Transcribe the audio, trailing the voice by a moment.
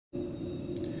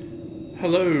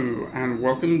Hello, and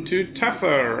welcome to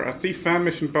Taffer, a thief fan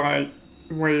mission by...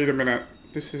 Wait a minute,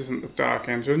 this isn't the Dark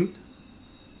Engine.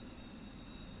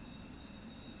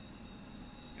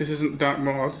 This isn't the Dark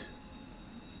Mod.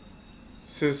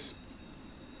 This is...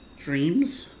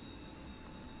 Dreams?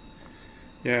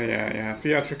 Yeah.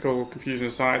 Theatrical confusion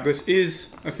aside, this is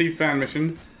a thief fan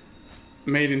mission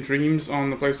made in Dreams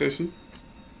on the PlayStation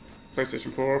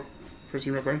 4,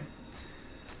 presumably.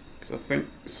 Because I think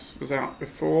this was out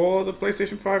before the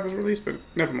PlayStation 5 was released, but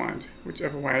never mind.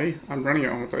 Whichever way, I'm running it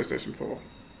on the PlayStation 4.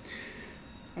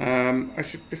 I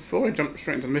should, before I jump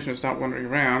straight into the mission and start wandering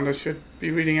around, I should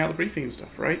be reading out the briefing and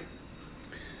stuff, right?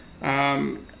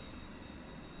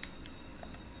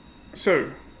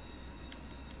 So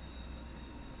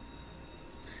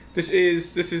this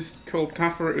is called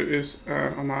Taffer. It is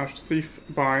an homage to Thief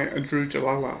by Drew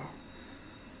Jalala,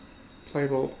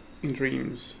 playable in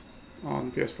Dreams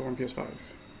on PS4 and PS5.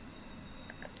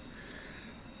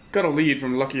 Got a lead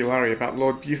from Lucky Larry about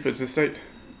Lord Buford's estate.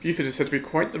 Buford is said to be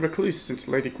quite the recluse since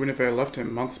Lady Guinevere left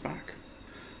him months back.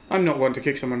 I'm not one to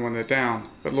kick someone when they're down,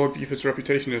 but Lord Buford's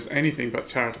reputation is anything but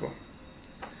charitable.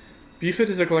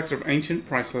 Buford is a collector of ancient,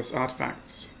 priceless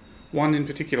artifacts. One in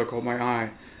particular caught my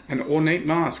eye, an ornate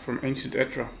mask from ancient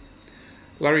Etra.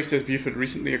 Larry says Buford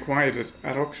recently acquired it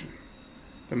at auction.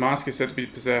 The mask is said to be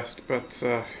possessed, but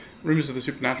rumours of the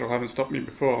supernatural haven't stopped me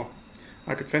before.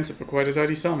 I could fence it for quite a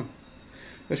tidy sum.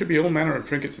 There should be all manner of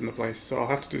trinkets in the place, so I'll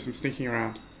have to do some sneaking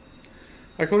around.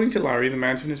 According to Larry, the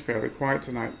mansion is fairly quiet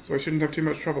tonight, so I shouldn't have too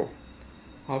much trouble.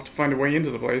 I'll have to find a way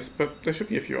into the place, but there should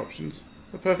be a few options.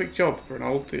 The perfect job for an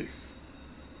old thief.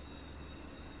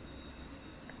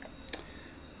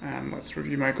 And let's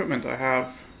review my equipment. I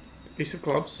have Ace of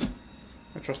Clubs,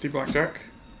 a trusty blackjack.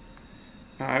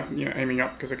 Aiming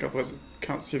up because otherwise I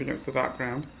can't see it against the dark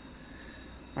ground.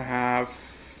 I have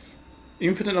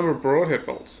infinite number of broadhead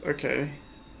bolts. Okay.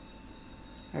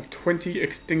 I have 20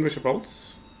 extinguisher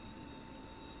bolts.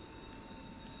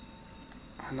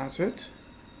 And that's it.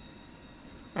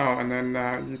 Oh, and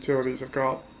then utilities. I've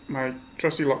got my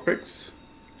trusty lockpicks,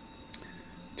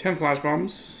 10 flash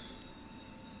bombs,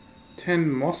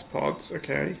 10 moss pods.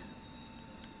 Okay.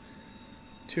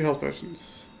 2 health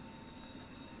potions.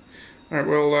 Alright,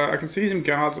 well, I can see some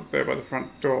guards up there by the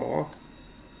front door.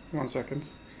 1 second.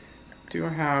 Do I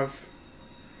have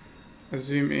a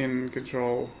zoom in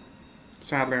control?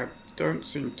 Sadly, I don't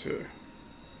seem to.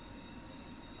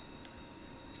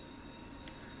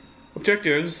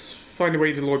 Objectives: find a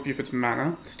way to Lord Buford's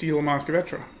manor, steal a Mask of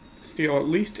Etra, steal at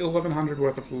least 1100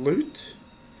 worth of loot.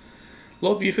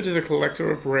 Lord Buford is a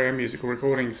collector of rare musical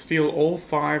recordings. Steal all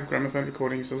 5 gramophone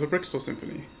recordings of the Brixton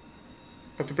Symphony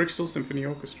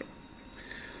Orchestra.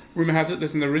 Rumour has it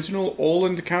there's an original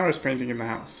Orland Caris painting in the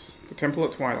house. The Temple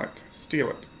at Twilight. Steal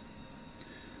it.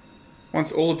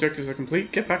 Once all objectives are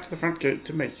complete, get back to the front gate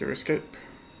to make your escape.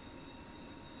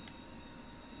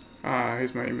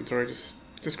 Here's my inventory, just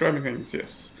describing things,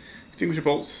 yes. Extinguisher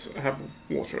bolts have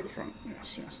water at the front.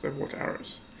 Yes, they're water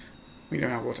arrows. We know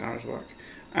how water arrows work.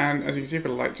 And as you can see, a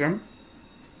bit of light gem.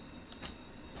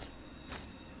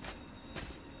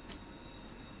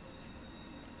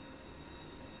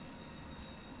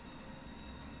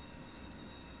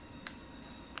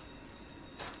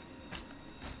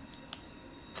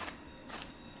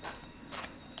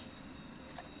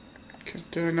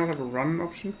 Do I not have a run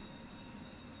option?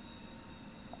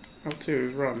 L2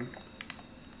 is run.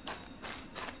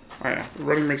 Oh yeah,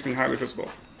 running makes me highly visible.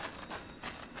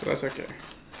 So that's okay.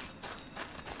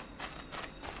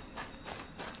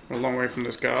 I'm a long way from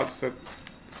those guards that...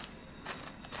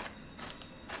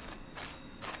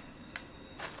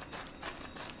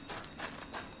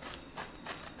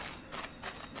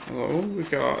 Hello, we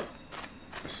got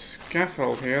a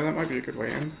scaffold here, that might be a good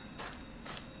way in.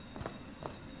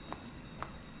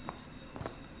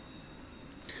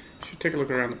 Take a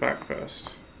look around the back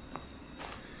first.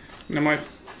 Now my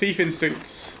thief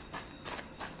instincts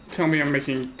tell me I'm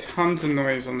making tons of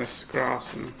noise on this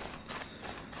grass,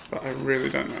 but I really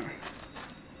don't know.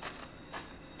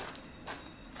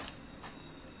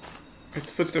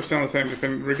 Its footsteps sound the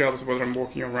same regardless of whether I'm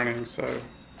walking or running, so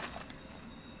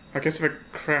I guess if I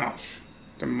crouch,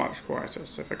 they're much quieter.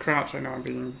 So if I crouch, I know I'm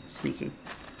being sneaky.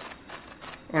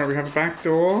 Alright, we have a back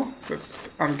door that's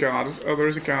unguarded. Oh, there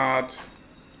is a guard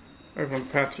over on the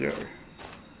patio.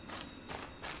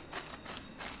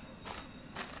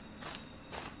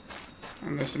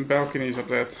 And there's some balconies up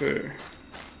there too.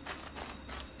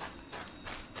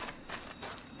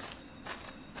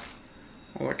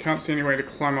 Well, I can't see any way to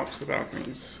climb up to the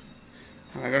balconies.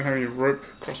 And I don't have any rope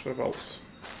crossbow bolts.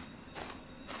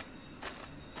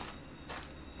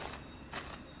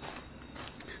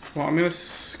 Well, I'm going to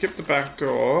skip the back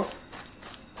door.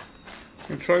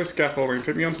 And try the scaffolding.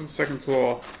 Take me onto the second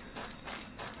floor.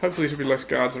 Hopefully there'll be less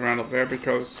guards around up there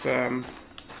because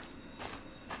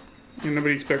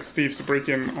nobody expects thieves to break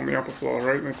in on the upper floor,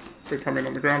 right? They come in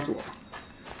on the ground floor.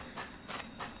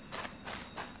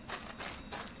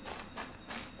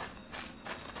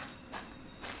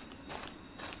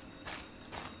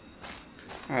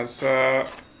 As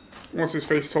what's his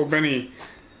face told Benny,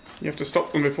 you have to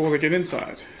stop them before they get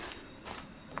inside.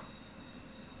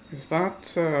 Is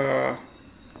that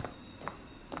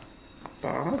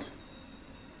bad?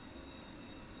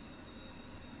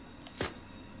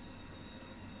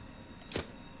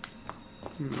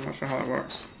 I'm not sure how that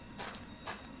works.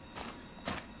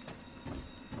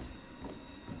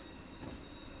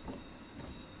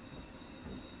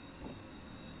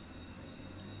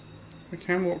 We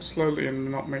can walk slowly and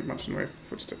not make much in the way of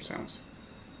footstep sounds.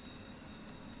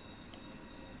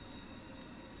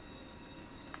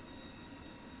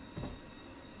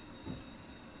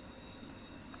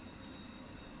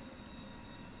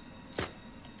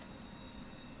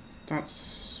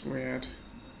 That's weird.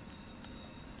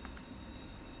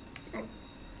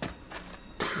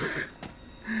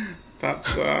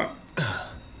 That's,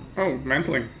 oh,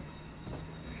 mantling.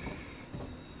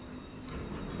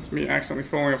 That's me accidentally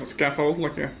falling off the scaffold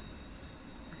like a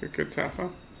good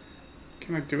Taffer.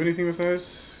 Can I do anything with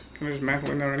those? Can I just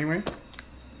mantle in there anyway?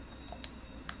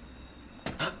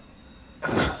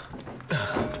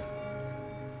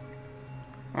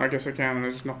 I guess I can, and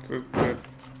I just knocked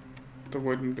the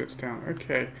wooden bits down.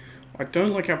 Okay. I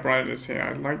don't like how bright it is here.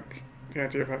 I like the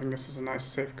idea of having this as a nice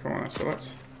safe corner, so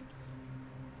let's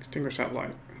extinguish that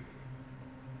light.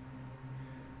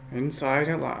 Inside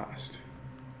at last.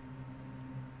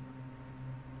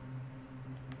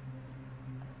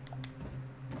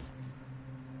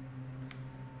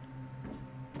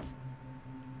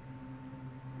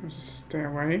 There's a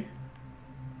stairway.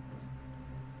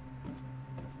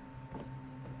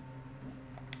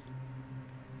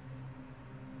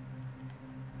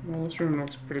 Well, this room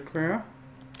looks pretty clear.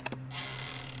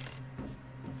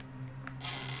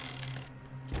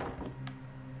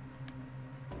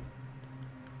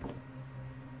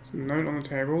 There's a note on the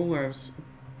table. There's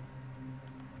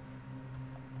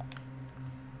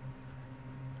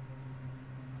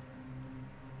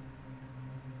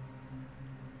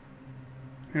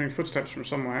hearing footsteps from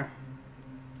somewhere.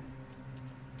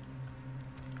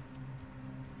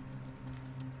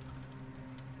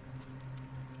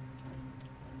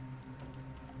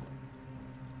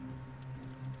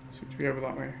 Seems to be over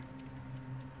that way.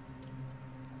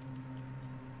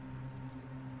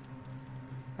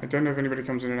 I don't know if anybody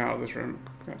comes in and out of this room.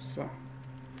 That's the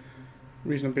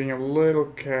reason I'm being a little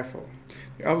careful.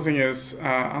 The other thing is,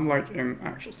 unlike in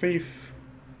Actual Thief,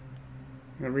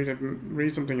 I'm going to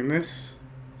read something in this.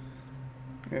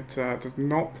 It does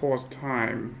not pause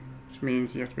time, which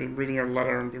means you have to be reading a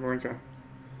letter and be willing to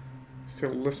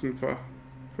still listen for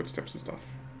footsteps and stuff.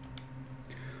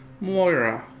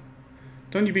 Moira,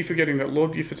 don't you be forgetting that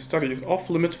Lord Buford's study is off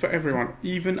limits for everyone,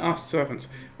 even us servants.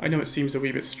 I know it seems a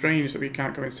wee bit strange that we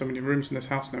can't go in so many rooms in this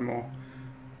house no more,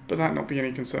 but that not be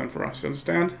any concern for us, you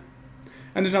understand?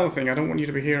 And another thing, I don't want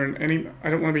to be hearing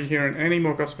any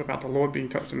more gossip about the Lord being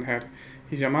touched in the head.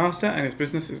 He's your master, and his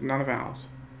business is none of ours.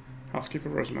 Housekeeper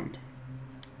Rosamond.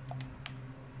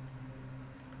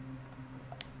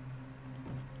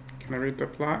 Can I read the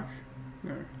plaque?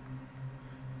 No.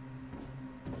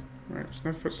 Right, there's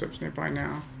no footsteps nearby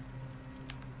now.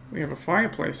 We have a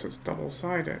fireplace that's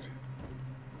double-sided.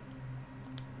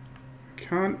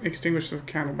 Can't extinguish the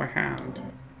candle by hand.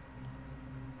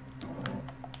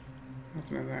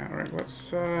 Nothing in there. Alright,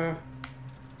 let's throw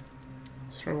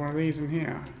one of these in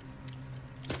here.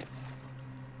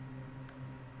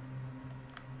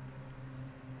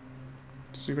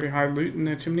 Does anybody hide loot in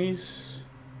their chimneys?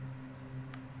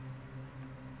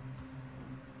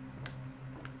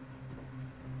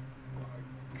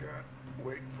 I can't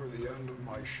wait for the end of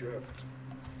my shift.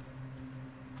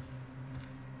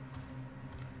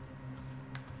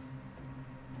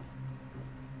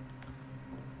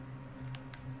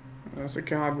 There's a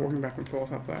guard walking back and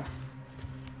forth up there.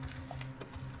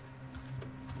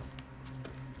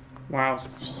 Wow,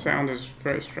 sound is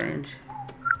very strange.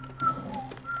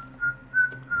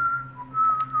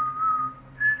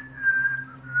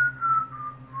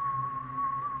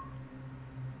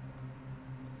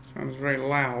 Sounds very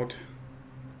loud.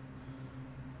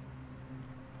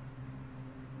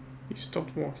 He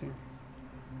stopped walking.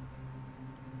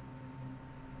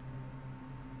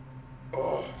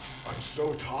 Oh, I'm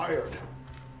so tired.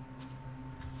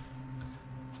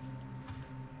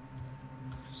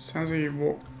 Sounds like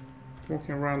you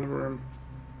walking around the room.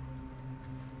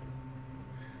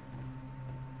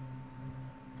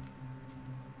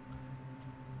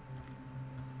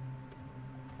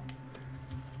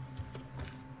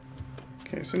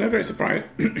 Okay, so no great surprise.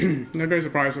 No great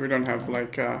surprise that we don't have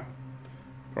like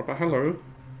proper hello.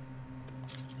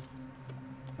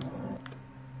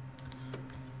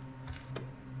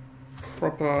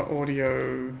 Proper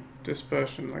audio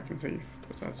dispersion, I can see,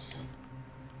 but that's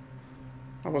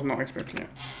I was not expecting it.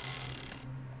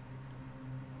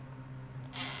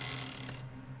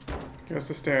 Here's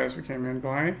the stairs we came in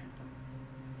by.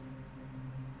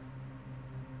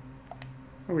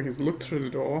 Oh, we can look through the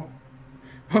door.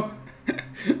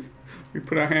 We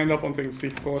put our hand up on things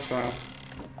C4 style.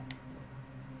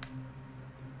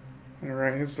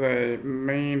 Alright, here's the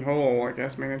main hall, I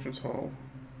guess, main entrance hall.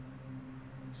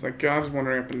 It's like guards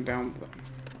wandering up and down them.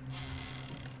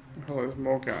 Oh, there's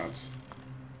more guards.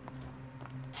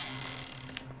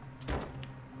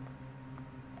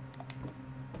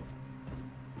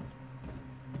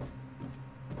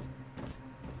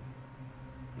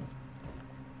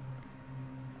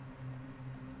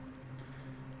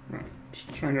 Right,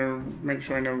 just trying to make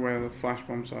sure I know where the flash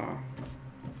bombs are.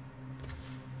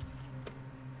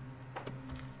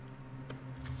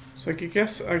 So I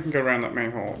guess I can go around that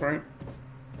main hall, right?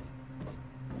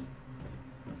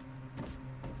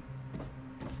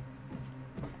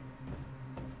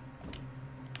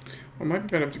 Or I might be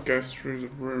better to go through the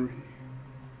room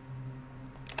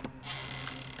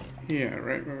here,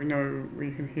 right? Where we know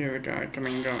we can hear the guy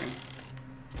coming and going.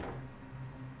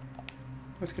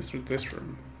 Let's go through this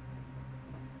room.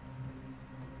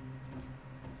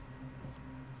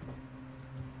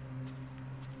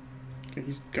 Okay,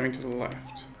 he's going to the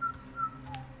left.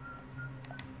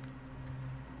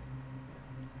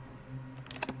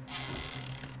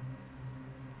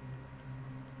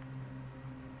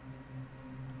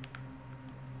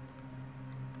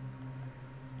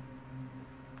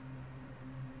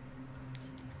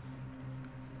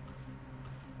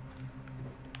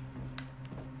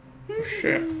 Oh,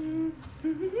 shit.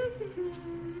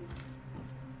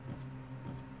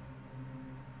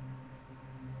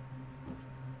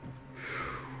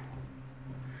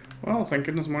 Well, thank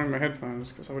goodness I'm wearing my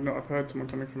headphones, because I would not have heard someone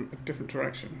coming from a different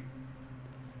direction.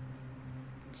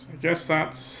 So I guess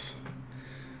that's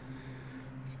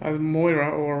either Moira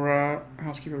or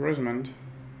Housekeeper Rosamond.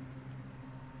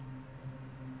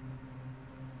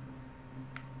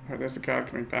 Alright, there's the guard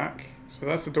coming back. So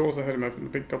that's the doors I heard him open, the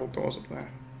big double doors up there.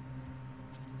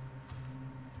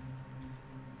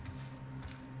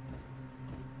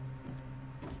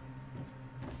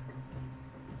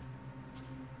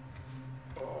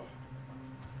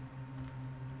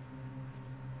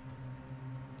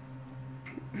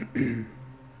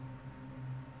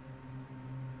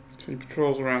 So he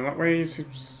patrols around that way.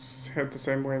 He's head the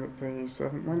same way that the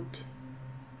servant went.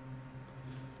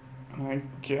 I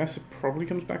guess it probably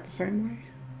comes back the same way.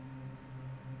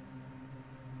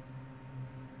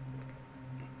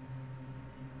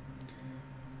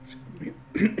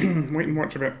 Wait and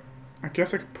watch a bit. I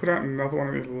guess I could put out another one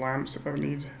of these lamps if I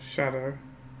need shadow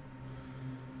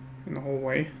in the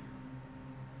hallway.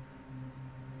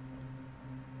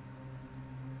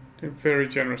 They're very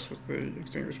generous with the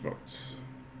extinguisher box,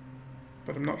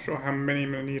 but I'm not sure how many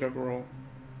I'm going to need overall.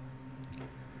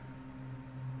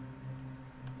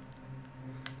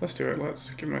 Let's do it. Let's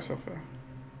give myself a...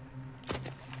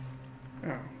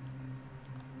 Oh.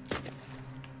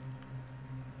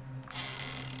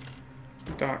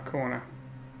 Dark corner.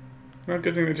 Well,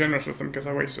 good thing they're generous with them because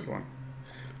I wasted one.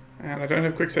 And I don't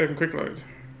have quick save and quick load.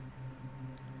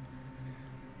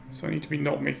 So I need to be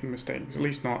not making mistakes, at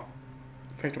least not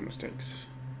fatal mistakes.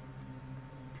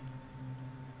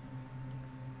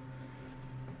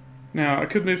 Now, I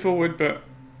could move forward, but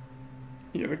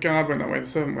yeah, the guard went that way, the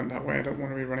servant went that way. I don't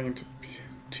want to be running into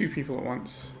two people at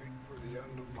once. For the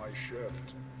end of my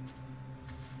shift.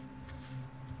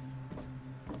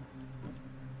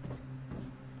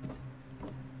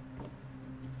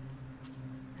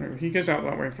 Right, he goes out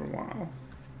that way for a while.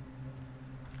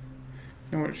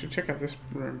 You know what, we should check out this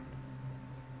room.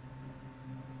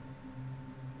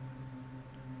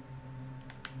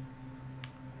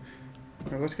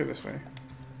 Right, let's go this way.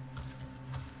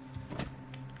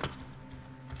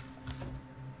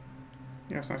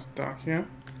 Yeah, it's nice and dark here.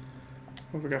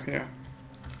 What have we got here?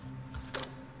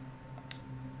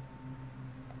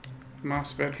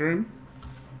 Master bedroom.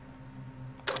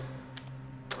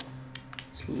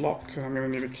 It's locked and I'm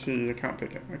going to need a key. I can't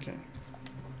pick it. Okay.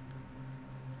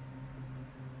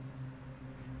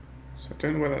 So I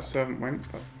don't know where that servant went,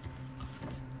 but...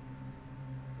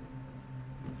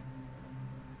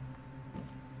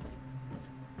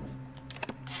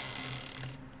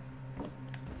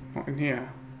 not in here.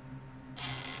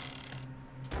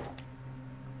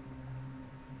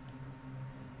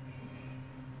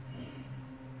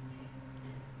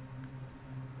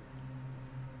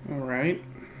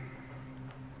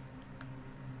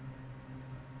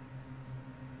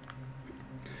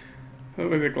 The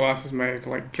way the glass is made,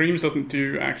 like Dreams doesn't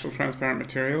do actual transparent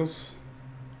materials,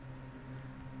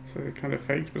 so they're kind of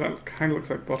faked, but that kind of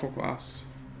looks like bottle glass.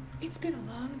 It's been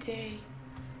a long day.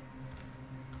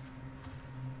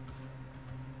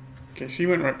 Okay, she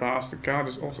went right past. The guard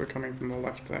is also coming from the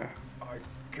left there. I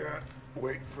can't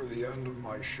wait for the end of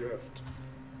my shift.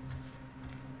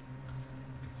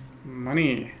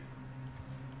 Money.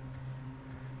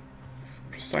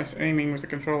 Precise aiming with the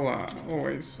controller.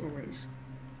 Always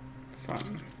fun.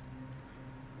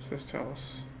 What's this tell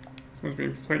us? Someone's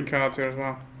been playing cards here as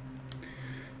well.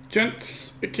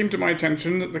 Gents, it came to my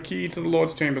attention that the key to the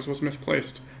Lord's chambers was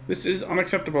misplaced. This is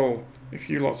unacceptable. If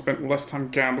you lot spent less time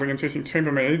gambling and chasing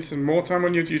chambermaids and more time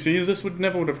on your duties, this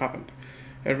never would have happened.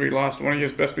 Every last one of you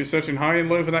has best be searching high and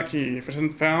low for that key. If it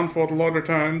isn't found before the Lord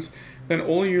returns, then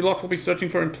all you lot will be searching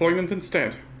for employment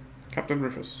instead. Captain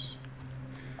Rufus.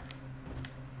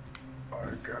 I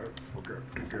can't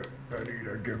forget to get Benny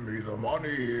to give me the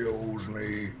money he owes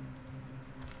me.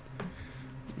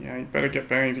 Yeah, you better get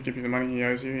Benny to give you the money he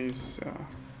owes you. He's,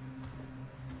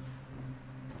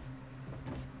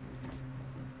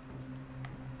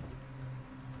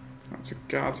 That's a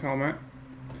guard's helmet.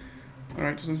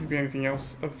 Alright, doesn't seem to be anything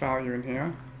else of value in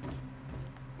here.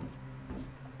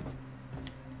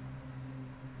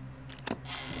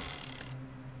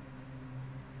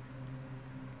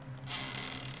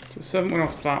 So the 7 went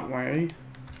off that way.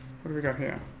 What do we got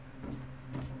here?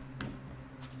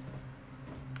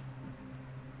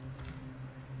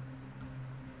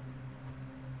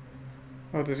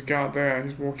 Oh, there's a guard there.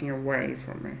 He's walking away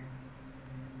from me.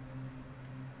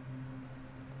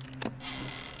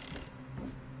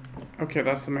 Okay,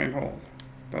 that's the main hall.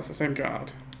 That's the same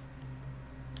guard.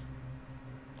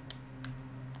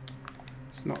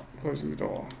 It's not closing the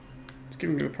door. It's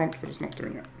giving me the prompt, but it's not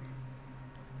doing it.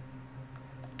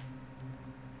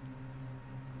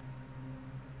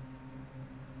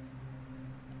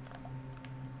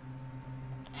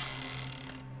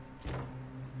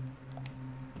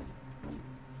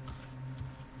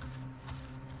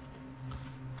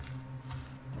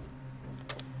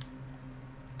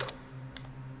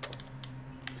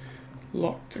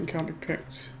 Locked and can't be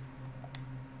picked.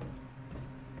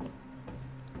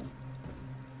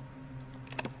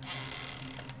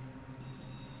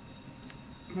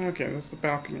 Okay, that's the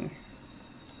balcony.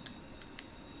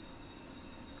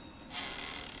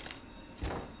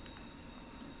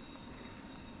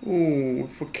 Ooh,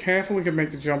 if we're careful we can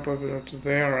make the jump over to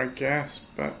there, I guess,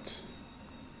 but...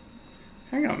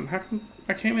 Hang on, how come...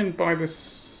 I came in by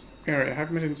this area, how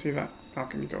come I didn't see that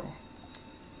balcony door?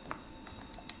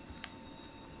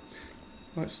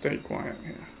 Let's stay quiet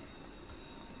here.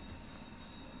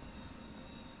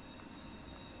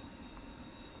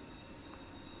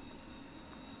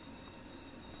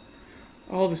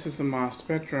 Oh, this is the master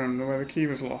bedroom, where the key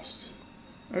was lost.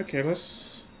 Okay,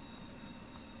 let's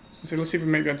see if we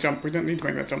can make that jump. We don't need to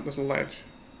make that jump, there's a ledge.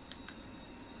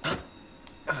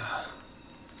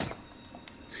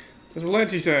 There's a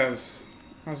ledge, he says,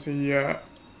 as he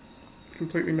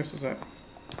completely misses it.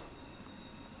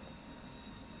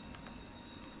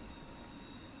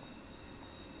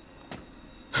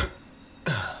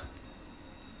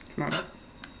 Come on.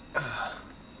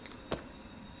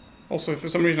 Also, for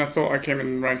some reason I thought I came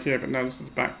in right here, but no, this is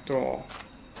the back door.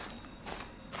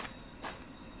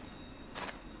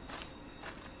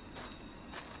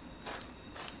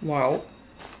 Well,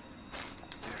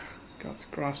 God, this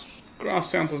grass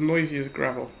sounds as noisy as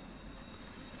gravel.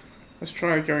 Let's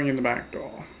try going in the back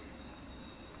door.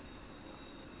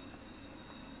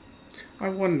 I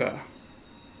wonder.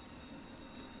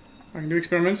 I can do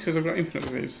experiments because I've got infinite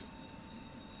of these.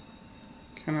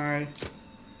 Can I?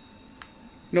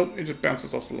 Nope, it just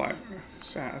bounces off the light.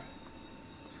 Sad.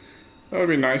 That would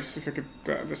be nice if I could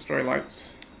destroy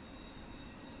lights.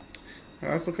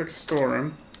 This looks like a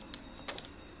storeroom.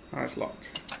 Oh, it's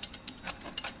locked.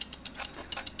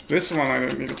 This one I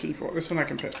don't need a key for. This one I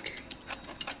can pick.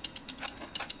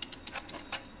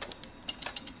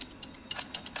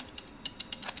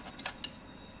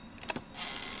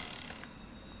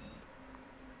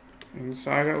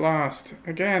 Inside at last.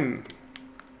 Again.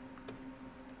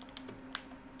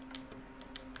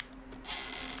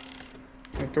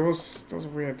 The doors are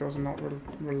weird. Doors are not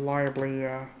reliably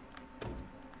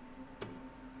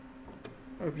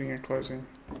opening and closing.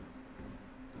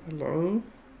 Hello?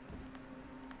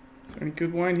 Is there any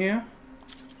good wine here?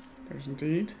 There's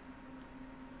indeed.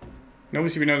 And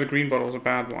obviously we know the green bottles are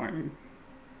bad wine.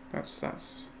 That's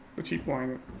the cheap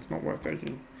wine that's not worth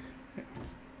taking. Yeah.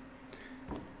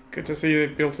 Good to see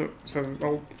they've built it so the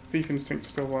old thief instincts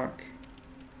still work.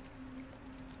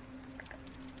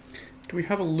 Do we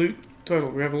have a loot total?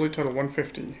 We have a loot total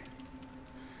 150.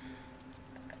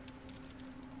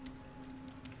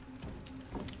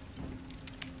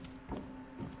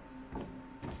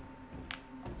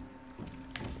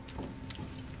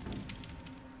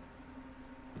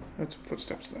 Heard some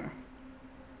footsteps there.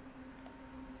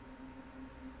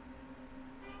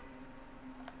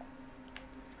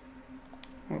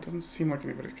 Well, it doesn't seem like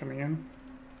anybody's coming in.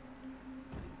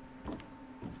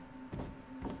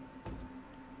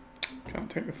 Can't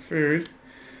take the food.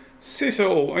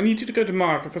 Cecil, I need you to go to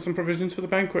market for some provisions for the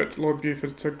banquet Lord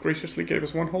Buford so graciously gave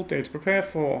us 1 whole day to prepare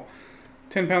for.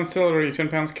 £10 celery,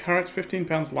 £10 carrots,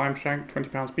 £15 lime shank,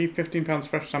 £20 beef, £15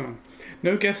 fresh salmon.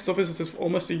 No guests or visitors for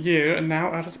almost a year, and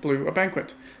now out of the blue, a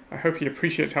banquet. I hope he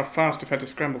appreciates how fast we've had to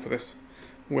scramble for this.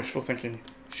 Wishful thinking.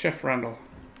 Chef Randall.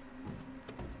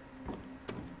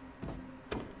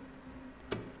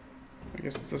 I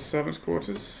guess it's the servants'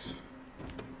 quarters.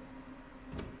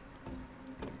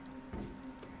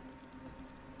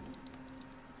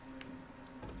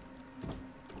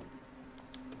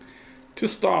 To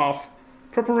staff.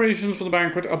 Preparations for the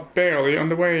banquet are barely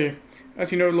underway.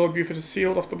 As you know, Lord Buford has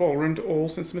sealed off the ballroom to all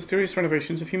since the mysterious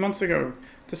renovations a few months ago.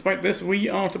 Despite this, we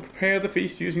are to prepare the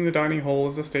feast using the dining hall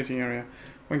as the staging area.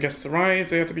 When guests arrive,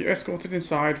 they are to be escorted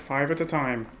inside 5 at a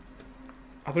time.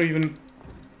 Are there even...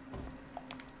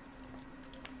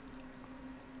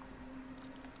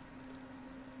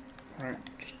 Alright,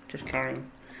 just carrying.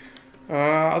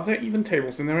 Are there even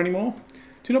tables in there anymore?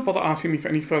 Do not bother asking me for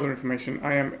any further information.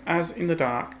 I am as in the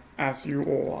dark as you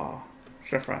all are.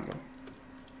 Chef Randall.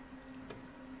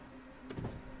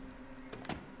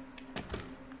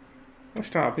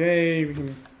 Washed up, yay! We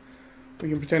can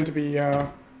pretend to be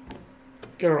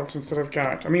Geralt instead of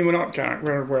Garrett. I mean, we're not Garrett.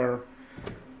 We're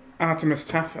Artemis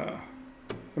Taffer,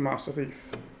 the Master Thief.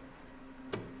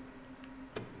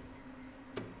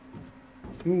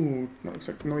 Ooh, that looks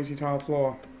like a noisy tile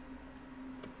floor.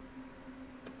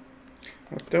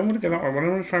 I don't want to go that way. What I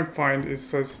want to try and find is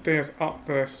the stairs up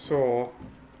that I saw.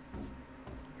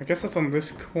 I guess that's on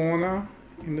this corner,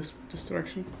 in this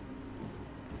direction.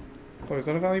 Oh, is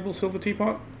that a valuable silver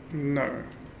teapot? No.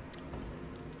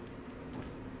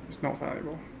 It's not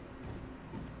valuable.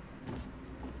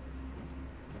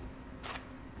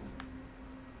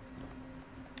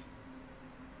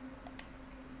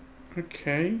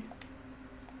 Okay.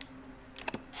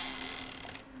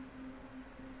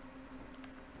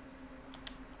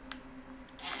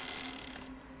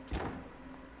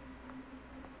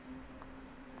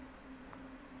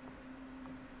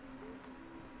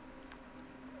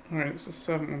 Alright, it's the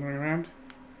servant wandering around.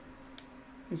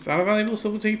 Is that a valuable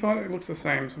silver teapot? It looks the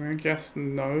same, so I'm going to guess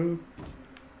no.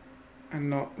 And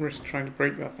not risk trying to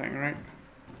break that thing, right?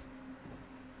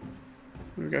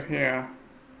 What do we got here?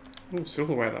 Oh,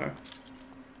 silverware though.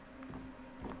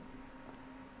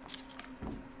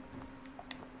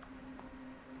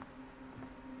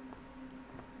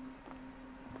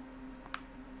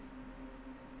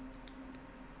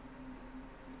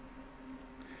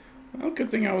 Well, good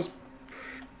thing I was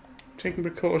taking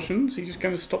precautions. He just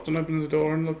kind of stopped and opened the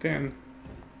door and looked in.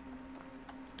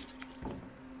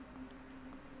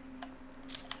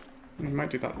 He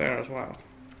might do that there as well.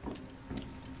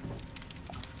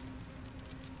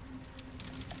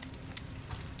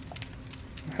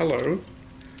 Hello.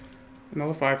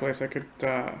 Another fireplace I could,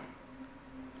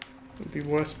 would be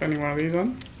worth spending one of these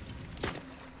on.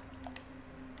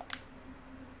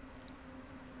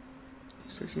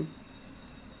 Looks like some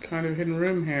kind of hidden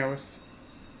room here with...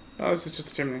 Oh, this is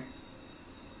just a chimney.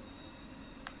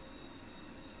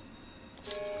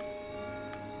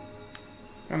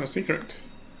 And a secret.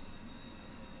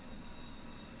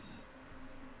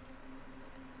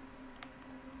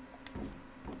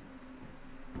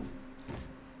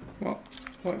 Well,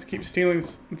 let's keep stealing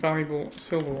this valuable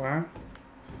silverware.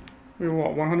 We were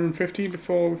what, 150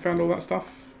 before we found all that stuff?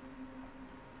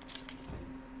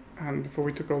 And before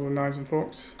we took all the knives and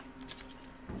forks.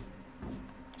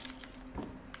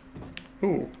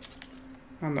 Ooh,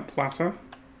 and the platter.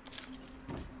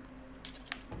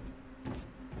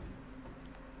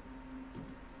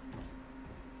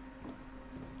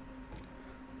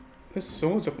 There's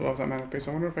swords up above that mantelpiece.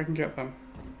 I wonder if I can get them.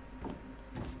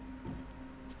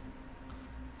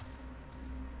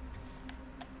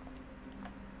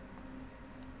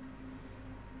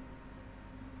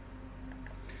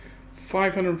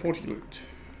 $540 loot.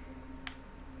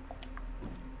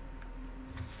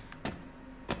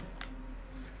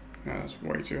 No, that's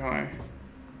way too high.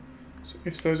 So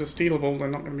if those are stealable, they're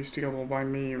not going to be stealable by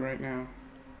me right now.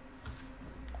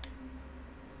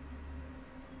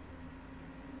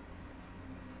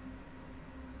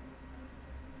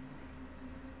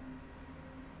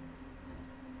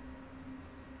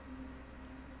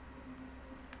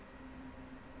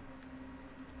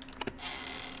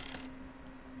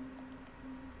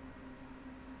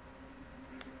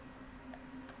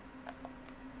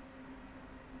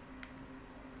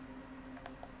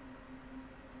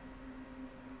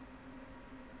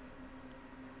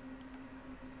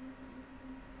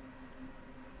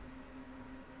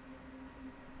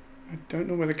 don't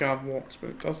know where the guard walks, but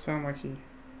it does sound like he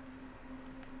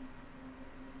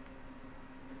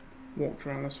walked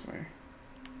around this way.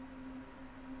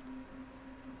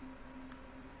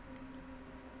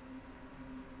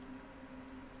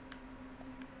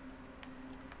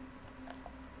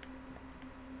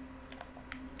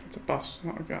 It's a bus,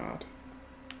 not a guard.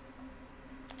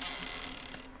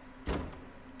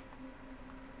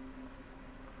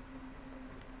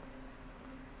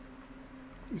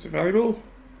 Is it valuable?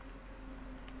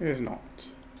 It is not.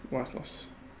 It's worthless.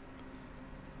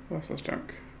 Worthless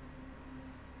junk.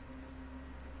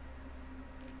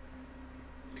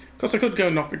 Of course I could go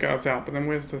and knock the guards out, but then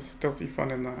where's the stealthy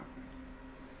fun in that?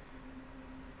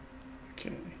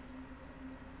 Okay.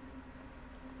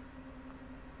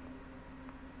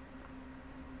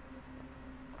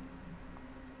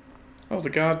 Oh, the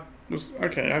guard was...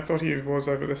 Okay, I thought he was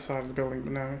over this side of the building,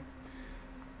 but no.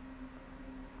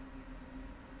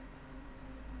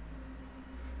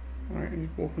 Alright, he's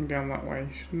walking down that way.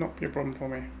 Should not be a problem for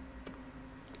me.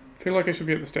 I feel like I should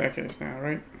be at the staircase now,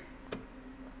 right?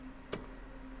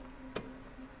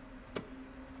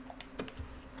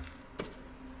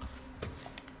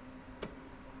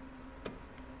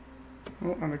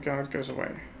 Oh, and the guard goes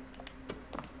away.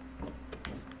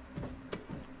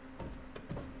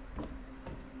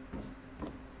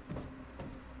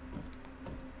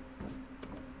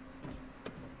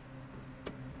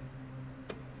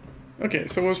 Okay,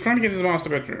 so I was trying to get into the master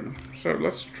bedroom. So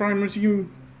let's try and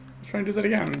resume. Let's try and do that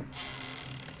again.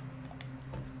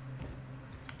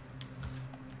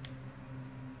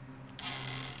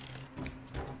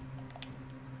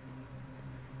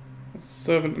 There's a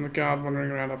servant and the guard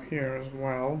wandering around up here as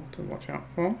well to watch out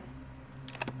for.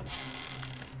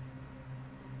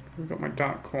 We've got my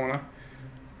dark corner.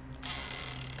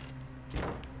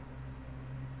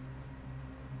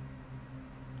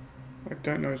 I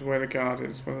don't know where the guard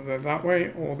is, whether they're that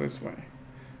way or this way.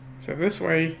 So this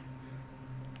way,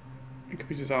 it could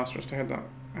be disastrous to head that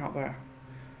out there.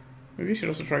 Maybe you should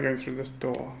also try going through this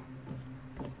door.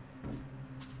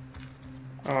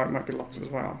 Oh, it might be locked as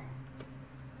well.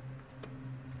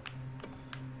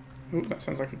 Ooh, that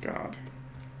sounds like a guard.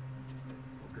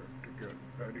 Forget to get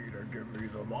Betty to give me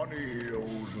the money he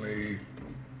owes me.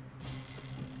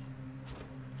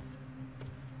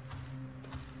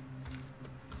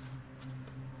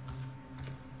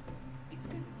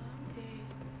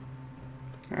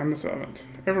 And the servant.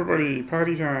 Everybody,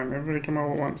 party time. Everybody come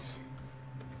all at once.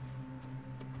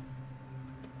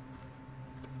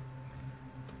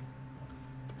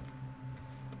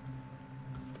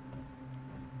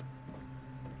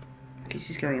 Okay,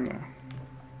 she's going in there.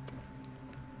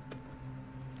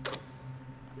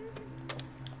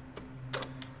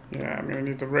 Yeah, I'm gonna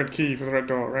need the red key for the red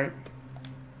door, right?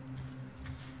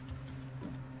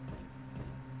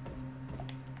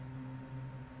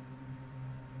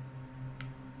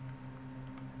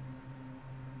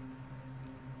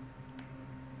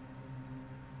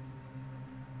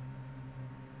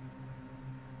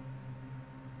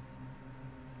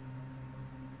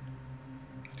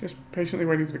 Just patiently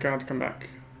waiting for the guard to come back.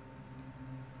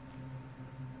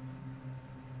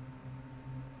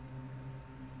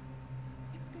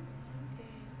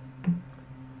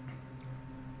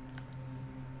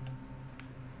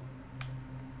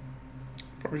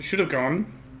 Probably should have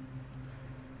gone.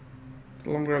 The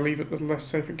longer I leave it, the less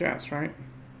safe it gets, right?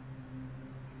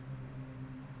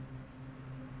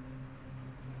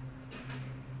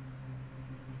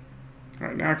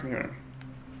 Alright, now I can hear him.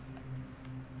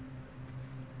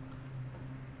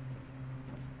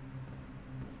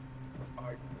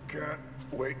 Can't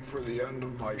wait for the end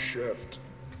of my shift.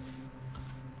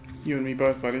 You and me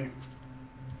both, buddy.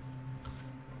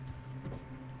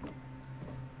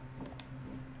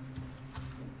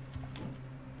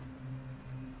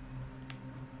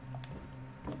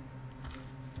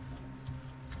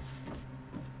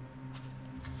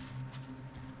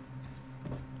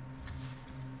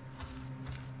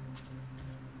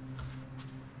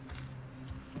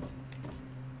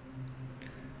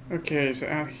 Okay, so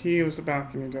out here was the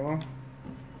balcony door.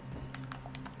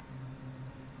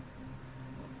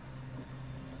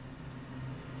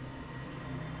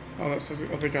 Oh, that's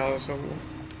the other guards are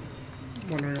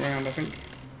wandering around, I think.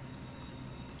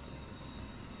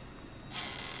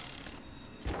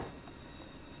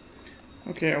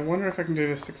 Okay, I wonder if I can do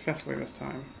this successfully this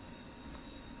time.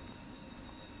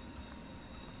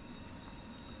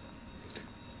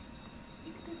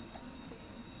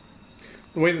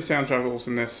 The way the sound travels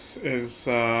in this is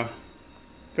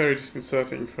very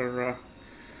disconcerting for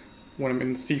when I'm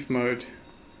in thief mode.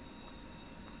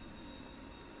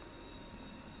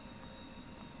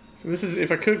 So this is,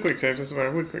 if I could quick save, this is where I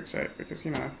would quick save, because, you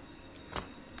know,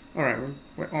 Alright,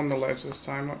 we're on the ledge this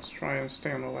time. Let's try and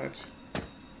stay on the ledge.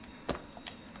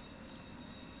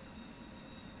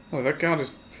 Oh, that guard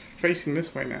is facing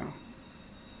this way now.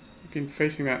 He's been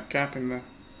facing that gap in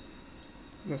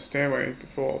the stairway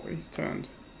before, but he's turned.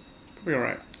 Could be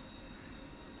alright.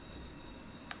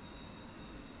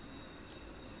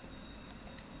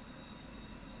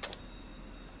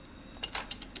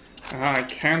 Ah, I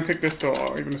can pick this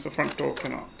door, even if the front door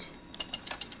cannot.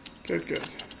 Good, good.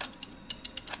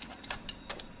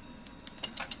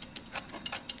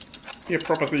 Be a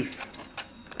proper thief.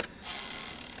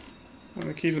 When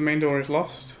the key to the main door is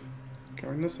lost, go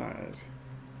in the side.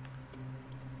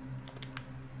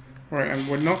 Right, and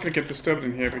we're not going to get disturbed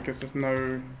in here because there's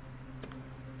no...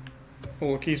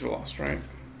 All the keys were lost, right?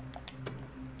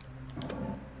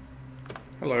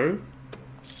 Hello?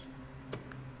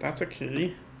 That's a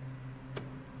key.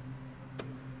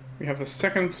 We have the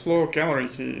second floor gallery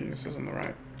keys, isn't that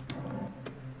right?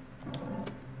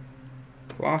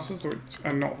 Glasses, which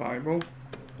are not valuable.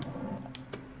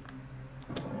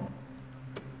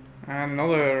 And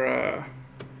another,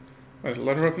 there's a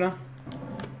letter opener.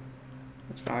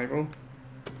 That's valuable.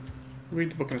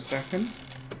 Read the book in a second.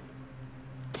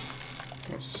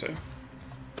 What's it say?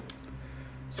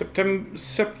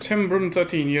 Septembrum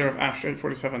 13, year of Ash,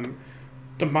 847.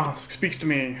 The mask speaks to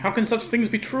me. How can such things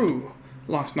be true?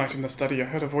 Last night in the study, I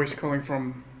heard a voice calling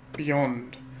from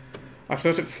beyond. I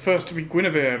thought at first to be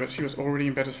Guinevere, but she was already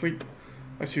in bed asleep.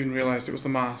 I soon realized it was the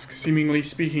mask, seemingly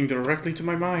speaking directly to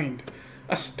my mind.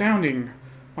 Astounding!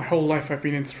 My whole life I've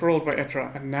been enthralled by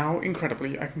Etra, and now,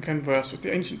 incredibly, I can converse with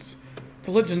the ancients.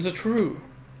 The legends are true.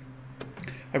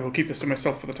 I will keep this to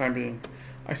myself for the time being.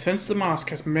 I sense the mask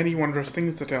has many wondrous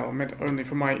things to tell, meant only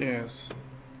for my ears.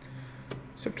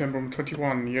 September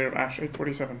 21, year of Ash,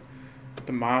 847.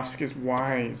 The mask is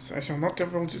wise. I shall not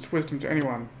divulge its wisdom to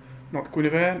anyone. Not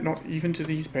Guinevere, not even to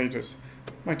these pages.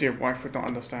 My dear wife would not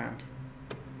understand.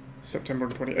 September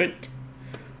 28.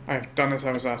 I have done as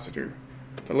I was asked to do.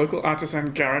 The local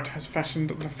artisan Garrett has fashioned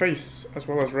the face, as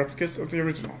well as replicas of the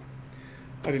original.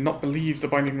 I did not believe the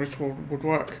binding ritual would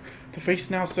work. The face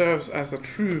now serves as the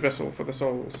true vessel for the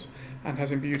souls, and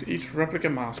has imbued each replica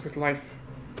mask with life.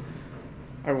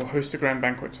 I will host a grand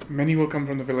banquet. Many will come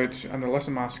from the village, and the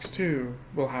lesser masks, too,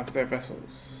 will have their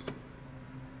vessels.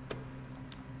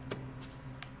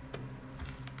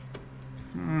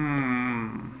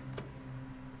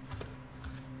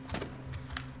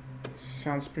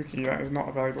 Sounds spooky. That is not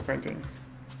a valuable painting.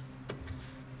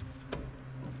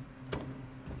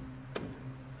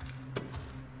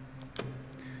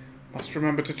 Must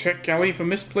remember to check galley for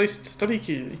misplaced study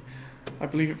key. I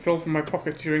believe it fell from my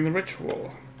pocket during the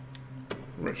ritual.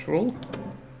 Ritual?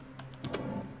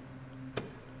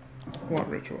 What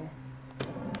ritual?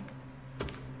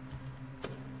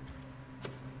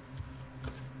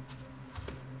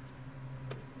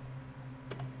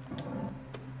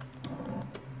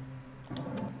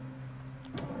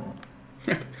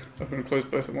 Open and close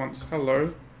both at once.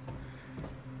 Hello.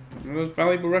 Are those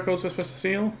valuable records we're supposed to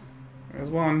steal? There's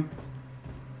one.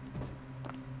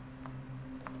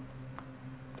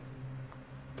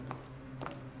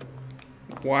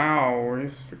 Wow,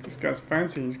 this guy's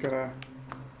fancy. He's got a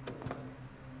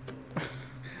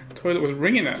toilet was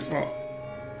ringing it. Well,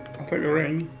 I'll take the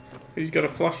ring. He's got a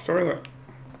flush toilet.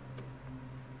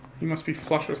 He must be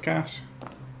flush with cash.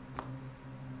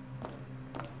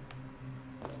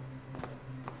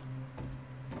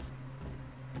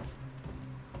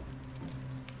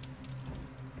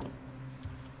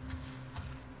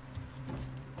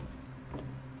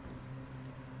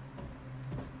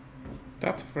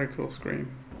 That's a very cool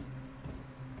screen.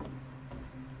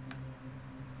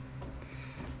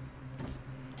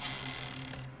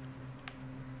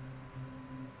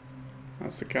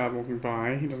 That's the guard walking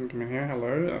by. He doesn't come in here.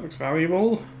 Hello, that looks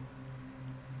valuable.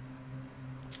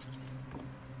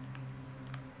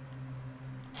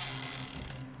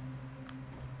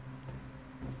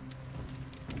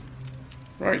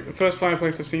 Right, the first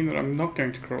fireplace I've seen that I'm not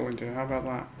going to crawl into. How about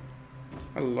that?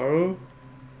 Hello?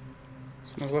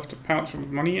 Someone's left a pouch of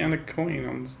money and a coin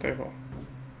on this table.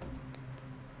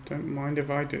 Don't mind if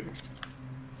I do.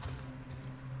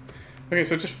 Okay,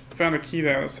 so I just found a key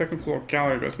there, the second floor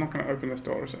gallery, but it's not going to open this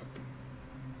door, is it?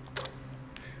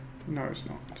 No, it's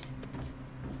not.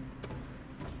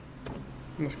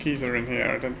 Unless keys are in here,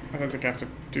 I don't think I have to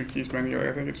do keys manually.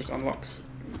 I think it just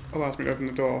allows me to open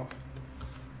the door.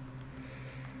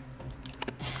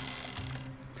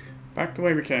 Back the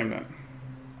way we came then.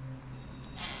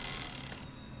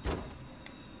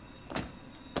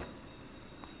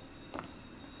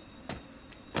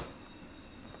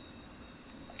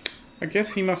 I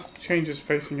guess he must change his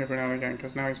facing every now and again,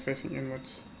 because now he's facing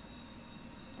inwards.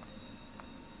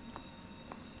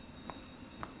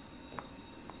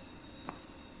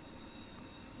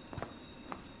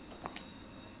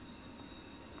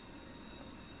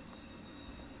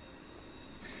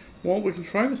 Well, we can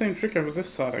try the same trick over this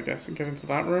side, I guess, and get into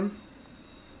that room.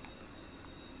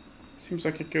 Seems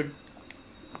like a good...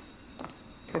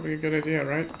 probably a good idea,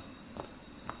 right?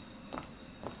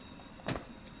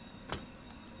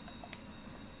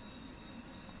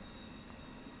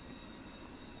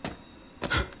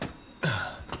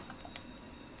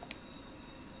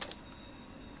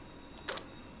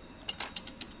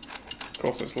 Of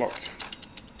course it's locked.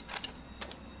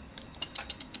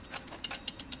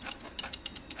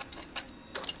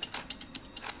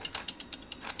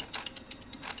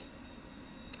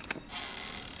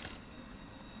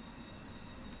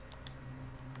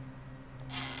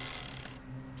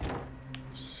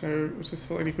 So, was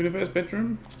this Lady Guinevere's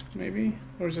bedroom, maybe?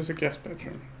 Or is this a guest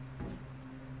bedroom?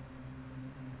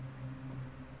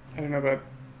 I don't know, but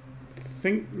I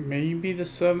think maybe the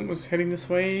servant was heading this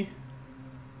way.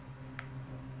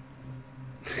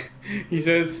 He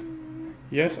says,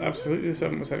 yes, absolutely, the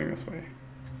servant was heading this way.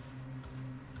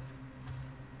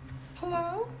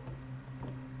 Hello?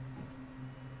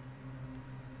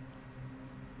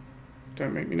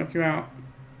 Don't make me knock you out.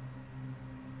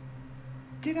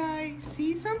 Did I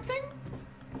see something?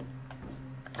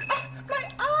 Ah, my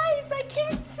eyes! I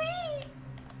can't see!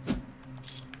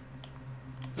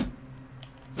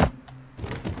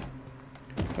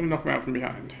 Don't knock him out from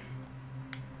behind.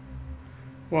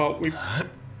 Well,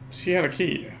 she had a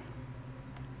key.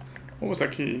 What was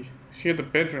that key? She had the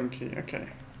bedroom key, okay.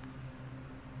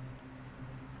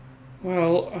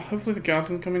 Well, hopefully the guards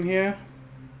doesn't come in here.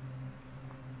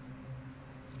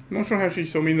 I'm not sure how she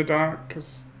saw me in the dark,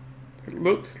 because it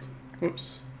looks...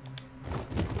 Whoops.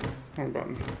 Wrong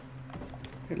button.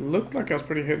 It looked like I was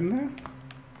pretty hidden there.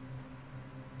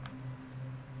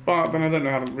 But then I don't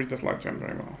know how to read this light gem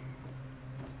very well.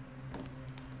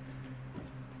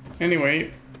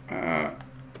 Anyway,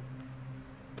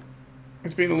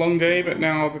 it's been a long day, but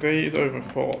now the day is over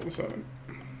for the servant.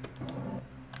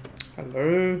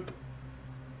 Hello?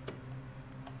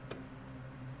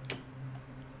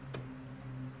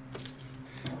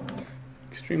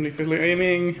 Extremely fiddly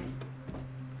aiming.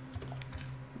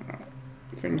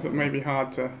 Things that may be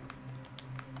hard to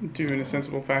do in a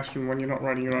sensible fashion when you're not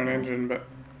writing your own engine, but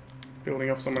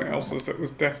building off someone else's that was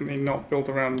definitely not built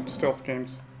around stealth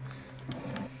games.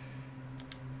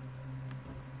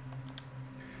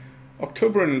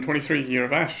 October and 23, year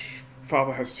of Ash.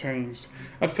 Father has changed.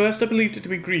 At first I believed it to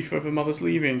be grief over mother's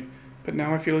leaving, but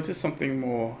now I feel it is something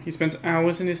more. He spends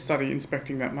hours in his study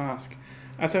inspecting that mask.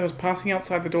 As I was passing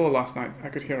outside the door last night, I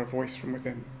could hear a voice from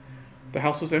within. The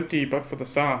house was empty but for the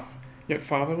staff, yet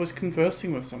Father was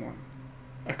conversing with someone.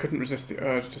 I couldn't resist the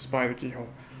urge to spy the keyhole.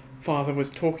 Father was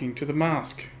talking to the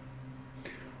mask.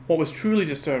 What was truly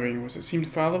disturbing was it seemed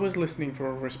Father was listening for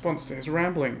a response to his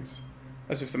ramblings,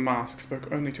 as if the mask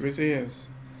spoke only to his ears.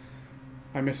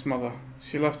 I missed Mother.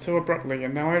 She left so abruptly,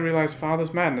 and now I realize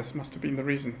Father's madness must have been the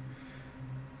reason.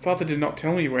 Father did not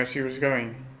tell me where she was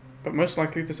going, but most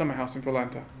likely the summer house in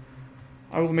Volanta.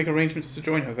 I will make arrangements to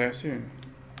join her there soon.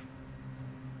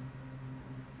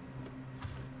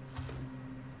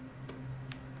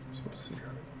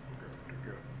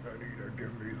 I need to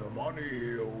give me the money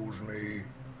he owes me.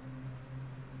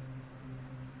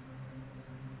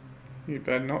 You'd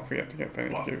better not forget to get Penny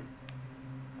to give.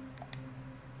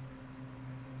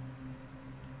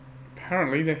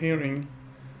 Apparently their hearing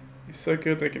is so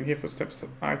good they can hear footsteps that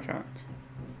I can't.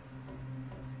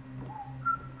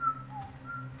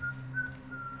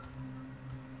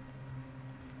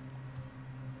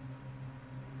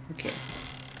 Okay.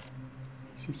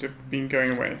 Seems to have been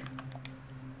going away.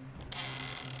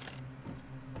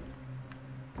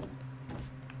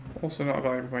 Also not a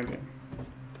valuable painting.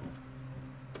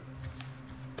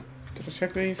 Did I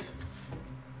check these?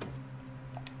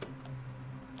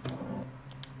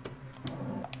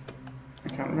 I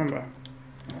can't remember.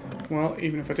 Well,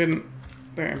 even if I didn't,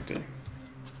 they're empty.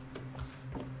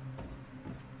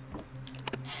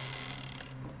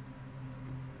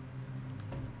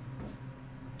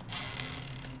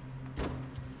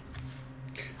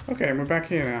 Okay, we're back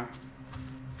here now.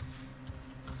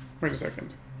 Wait a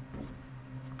second.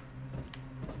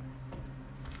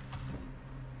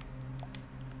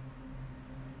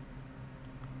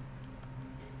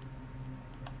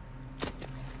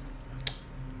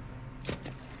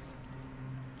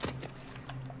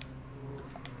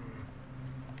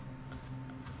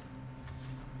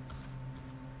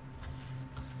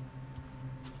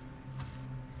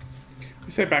 I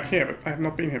say back here, but I have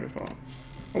not been here before.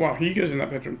 Oh wow, he goes in that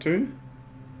bedroom too?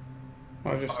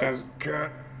 Oh, just stands... I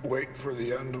can't wait for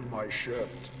the end of my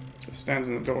shift. Just stands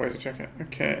in the doorway to check it.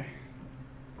 Okay.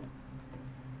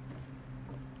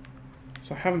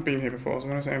 So I haven't been here before, so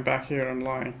when I say I'm back here, I'm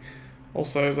lying.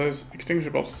 Also, those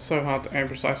extinguisher bolts are so hard to aim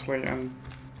precisely, and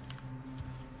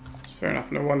fair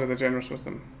enough, no wonder they're generous with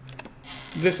them.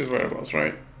 This is where it was,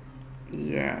 right?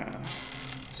 Yeah.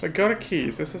 So I got a key.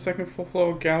 Is this the second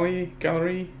floor gallery?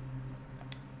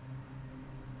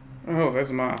 Oh, there's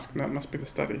a mask. That must be the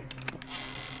study.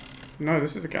 No,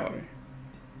 this is a gallery.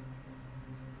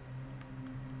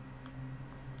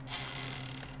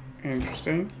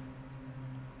 Interesting.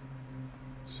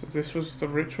 So this was the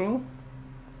ritual?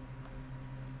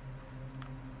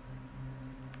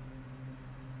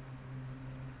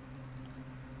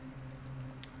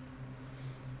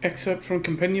 Excerpt from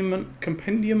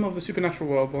Compendium of the Supernatural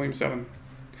World, Volume 7.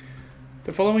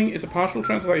 The following is a partial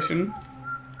translation.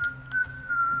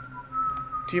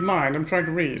 Do you mind? I'm trying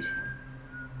to read.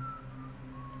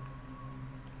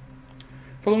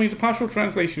 Following is a partial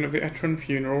translation of the Etran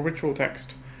funeral ritual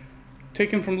text.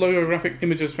 Taken from logographic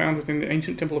images found within the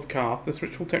ancient temple of Karth, this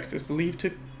ritual text is believed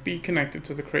to be connected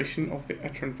to the creation of the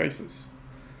Etran faces.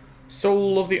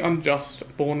 Soul of the unjust,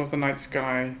 born of the night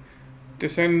sky,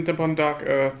 descend upon dark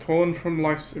earth, torn from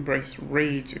life's embrace,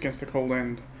 rage against the cold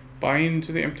end. Bind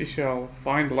to the empty shell,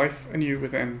 find life anew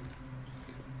within.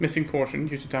 Missing portion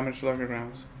due to damaged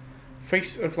logograms.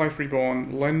 Face of life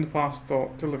reborn, lend past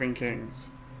thought to living kings.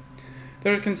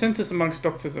 There is consensus amongst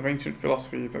doctors of ancient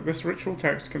philosophy that this ritual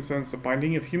text concerns the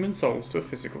binding of human souls to a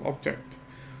physical object.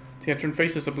 The Etran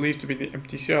faces are believed to be the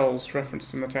empty shells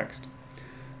referenced in the text.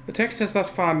 The text has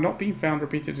thus far not been found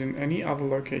repeated in any other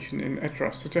location in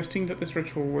Etra, suggesting that this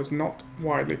ritual was not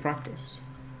widely practiced.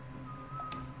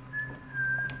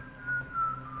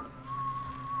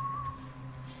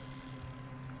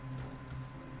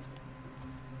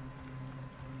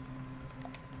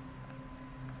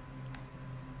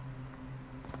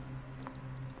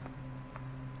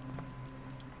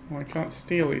 Well, I can't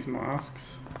steal these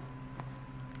masks.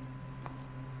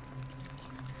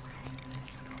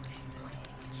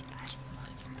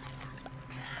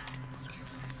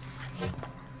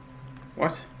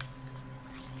 What?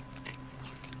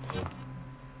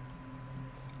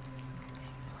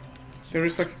 There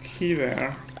is like a key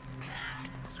there.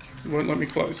 It won't let me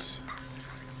close.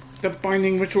 The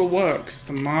binding ritual works.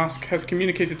 The mask has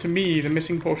communicated to me the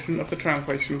missing portion of the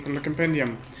translation from the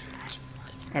compendium.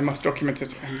 I must document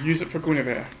it and use it for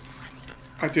Guinevere.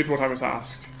 I did what I was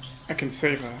asked. I can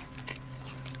save her.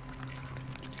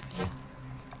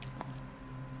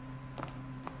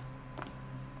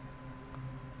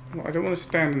 Well, I don't want to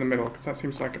stand in the middle because that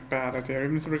seems like a bad idea,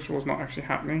 even if the ritual is not actually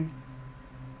happening.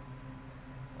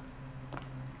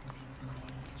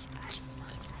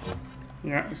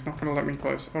 Yeah, it's not going to let me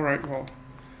close. Alright, well,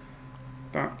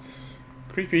 that's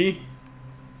creepy.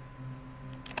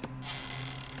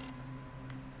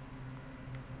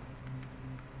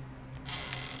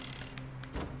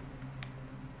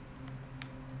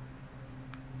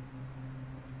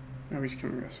 Now he's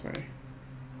coming this way.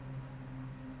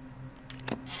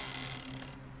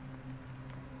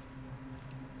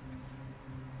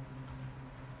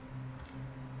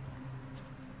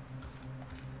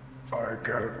 I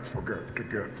can't forget to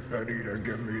get Betty to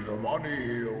give me the money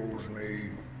he owes me.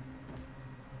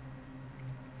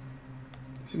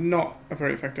 This is not a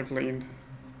very effective lean.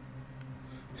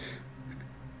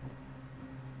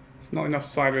 It's not enough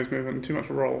sideways movement and too much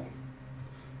roll.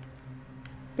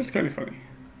 But it's kind of funny.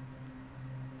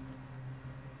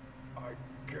 I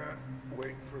can't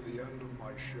wait for the end of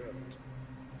my shift.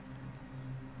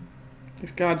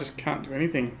 This guy just can't do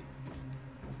anything.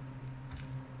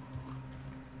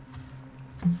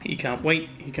 He can't wait,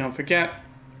 he can't forget,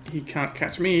 he can't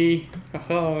catch me.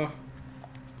 Haha.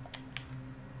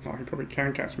 Well, he probably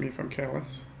can catch me if I'm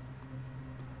careless.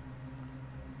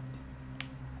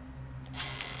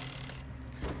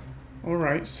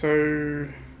 Alright, so...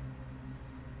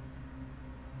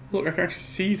 Look, I can actually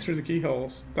see through the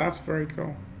keyholes. That's very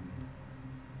cool.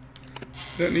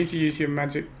 You don't need to use your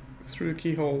magic through the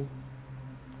keyhole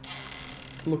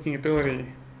looking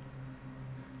ability.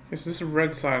 Okay, so this is the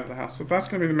red side of the house, so that's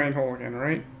going to be the main hall again,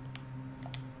 right?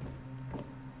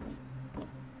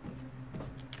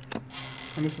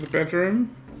 And this is the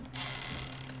bedroom.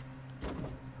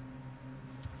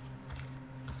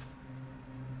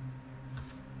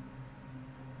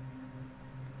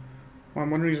 Well,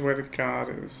 I'm wondering where the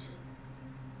guard is.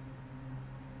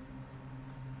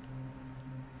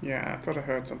 Yeah, I thought I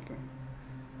heard something.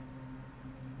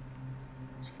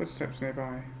 There's footsteps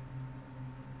nearby.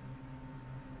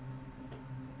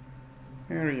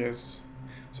 There he is.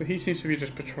 So he seems to be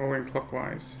just patrolling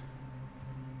clockwise.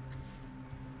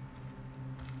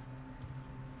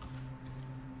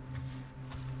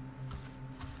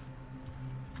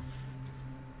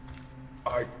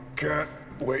 I can't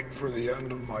Wait for the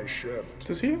end of my shift.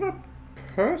 Does he have a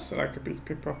purse that I could be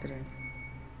pickpocketing?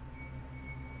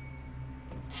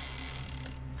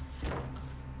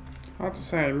 Hard to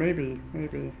say, maybe.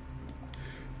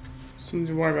 Something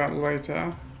to worry about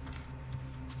later.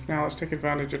 Now let's take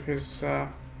advantage of his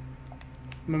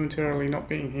momentarily not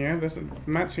being here. There's a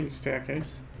matching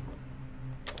staircase.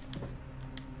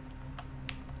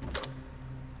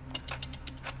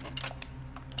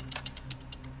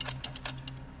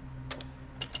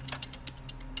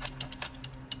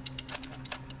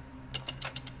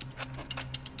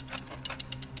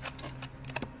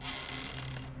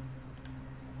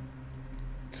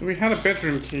 So we had a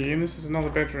bedroom key, and this is another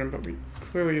bedroom, but we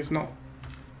clearly is not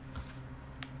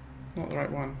the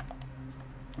right one.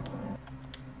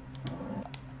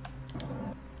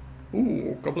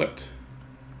 Ooh, goblet.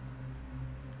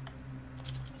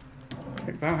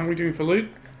 Take that. How are we doing for loot?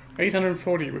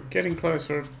 840. We're getting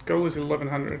closer. Goal is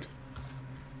 1100.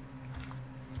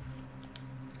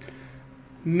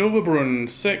 Novabrunn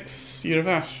 6. Year of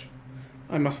Ash.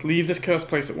 I must leave this cursed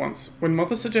place at once. When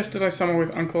Mother suggested I summer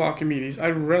with Uncle Archimedes, I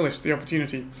relished the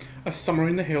opportunity. A summer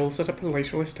in the hills at a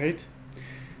palatial estate.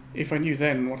 If I knew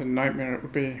then what a nightmare it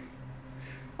would be.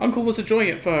 Uncle was a joy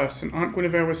at first, and Aunt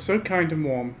Guinevere was so kind and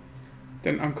warm.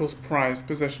 Then Uncle's prized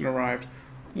possession arrived.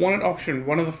 Won at auction,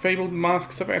 one of the fabled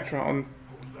Masks of Etra on...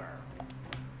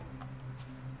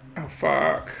 Oh,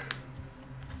 fuck.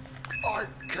 I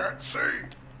can't see.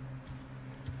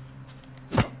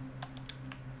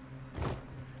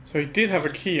 So he did have a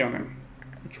key on him,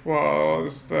 which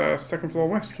was the second floor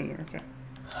west key. Okay.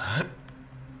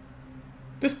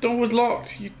 This door was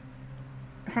locked.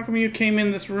 How come you came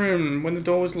in this room when the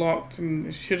door was locked and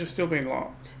it should have still been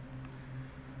locked?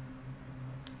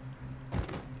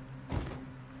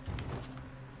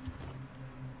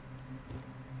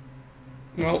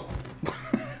 Well,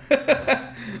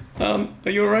 are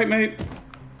you alright, mate?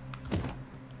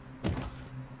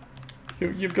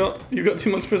 You've got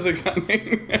too much physics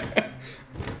happening.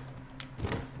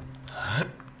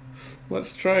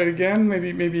 Let's try it again.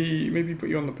 Maybe put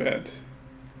you on the bed,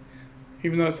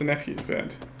 even though it's the nephew's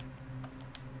bed.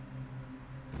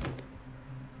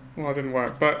 Well, it didn't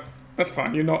work, but that's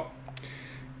fine. You're not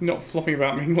flopping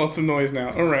about making lots of noise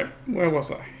now. All right, where was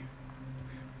I?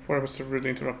 Before I was so rudely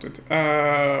interrupted.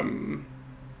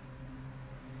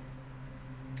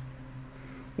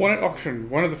 Won at auction,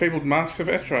 one of the fabled Masks of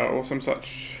Etra, or some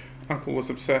such. Uncle was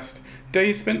obsessed.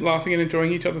 Days spent laughing and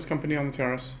enjoying each other's company on the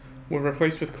terrace were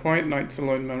replaced with quiet nights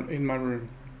alone in my room.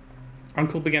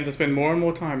 Uncle began to spend more and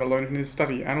more time alone in his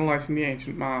study, analysing the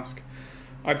ancient mask.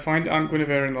 I'd find Aunt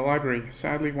Guinevere in the library,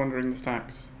 sadly wandering the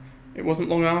stacks. It wasn't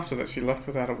long after that she left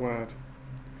without a word.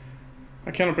 I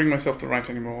cannot bring myself to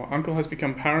write anymore. Uncle has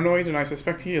become paranoid, and I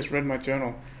suspect he has read my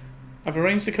journal. I've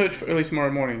arranged a coach for early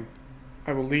tomorrow morning.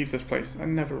 I will leave this place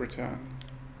and never return.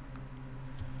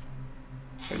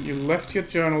 But you left your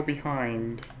journal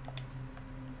behind.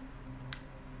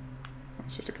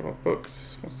 That's just a couple of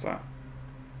books. What's that?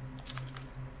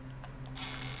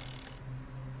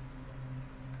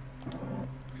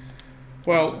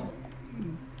 Well,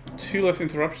 2 less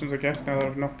interruptions, I guess, now that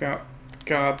I've knocked out the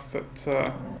guards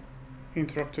that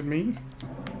interrupted me.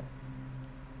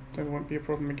 That won't be a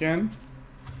problem again.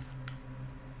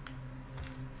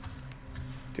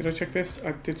 Did I check this?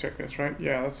 I did check this, right?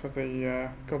 Yeah, that's what the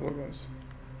goblet was.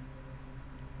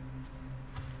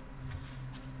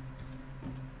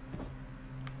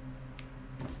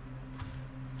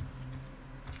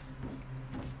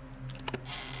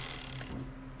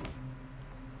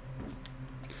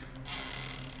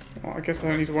 Well, I guess I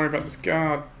don't need to worry about this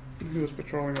guard who was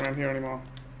patrolling around here anymore.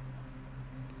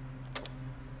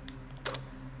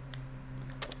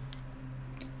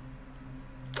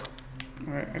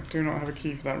 Alright, I do not have a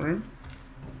key for that room.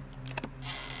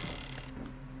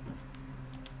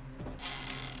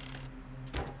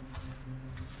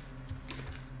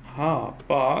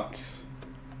 But...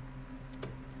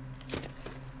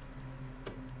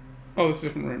 Oh, this is a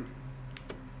different room.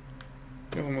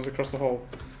 The other one was across the hall.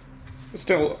 But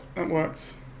still, that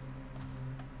works.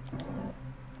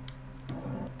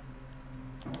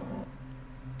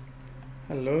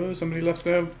 Hello, somebody left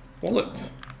their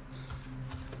wallet.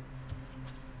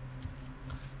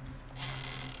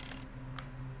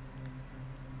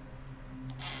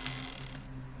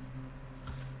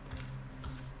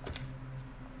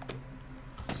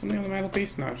 Something on the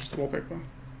mantelpiece? No, just wallpaper.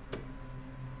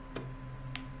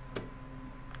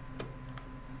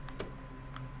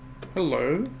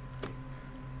 Hello?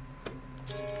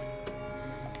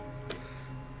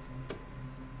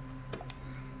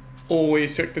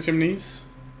 Always check the chimneys.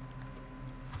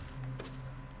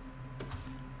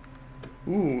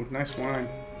 Ooh, nice wine.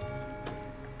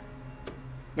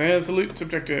 There's the loot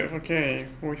objective. Okay,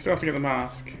 well, we still have to get the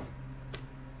mask.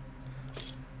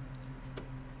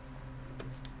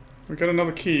 We got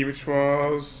another key, which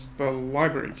was the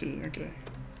library key. Okay.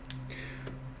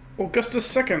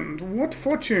 Augustus II, what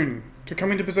fortune! To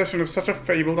come into possession of such a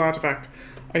fabled artifact.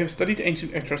 I have studied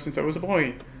ancient Etra since I was a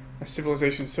boy, a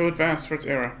civilization so advanced for its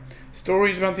era.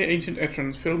 Stories about the ancient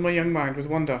Etrans filled my young mind with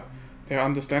wonder. Their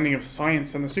understanding of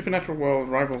science and the supernatural world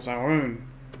rivals our own.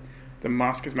 The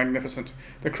mask is magnificent.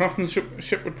 The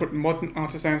craftsmanship would put modern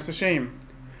artisans to shame.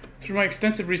 Through my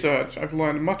extensive research, I've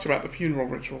learned much about the funeral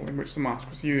ritual in which the mask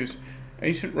was used.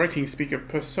 Ancient writings speak of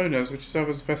personas which serve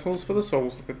as vessels for the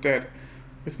souls of the dead,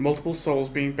 with multiple souls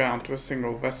being bound to a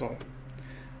single vessel.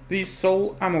 These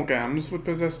soul amalgams would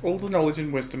possess all the knowledge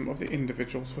and wisdom of the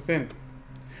individuals within.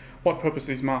 What purpose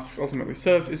these masks ultimately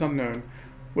served is unknown.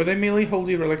 Were they merely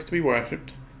holy relics to be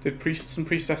worshipped? Did priests and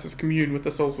priestesses commune with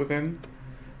the souls within?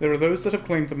 There are those that have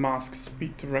claimed the masks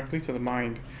speak directly to the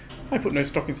mind. I put no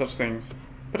stock in such things,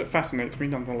 but it fascinates me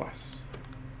nonetheless.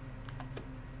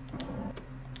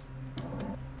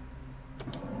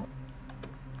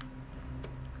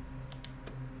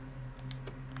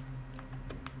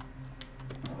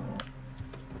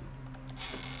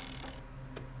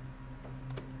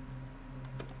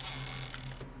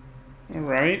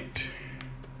 Alright.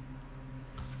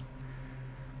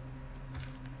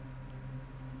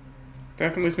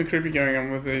 Definitely some creepy going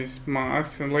on with these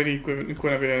masks, and Lady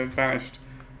Guinevere vanished,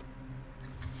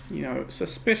 you know,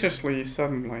 suspiciously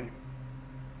suddenly.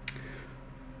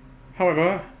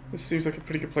 However, this seems like a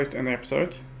pretty good place to end the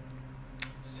episode.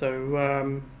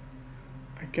 So,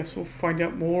 I guess we'll find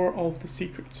out more of the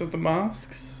secrets of the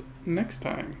masks next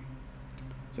time.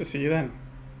 So see you then.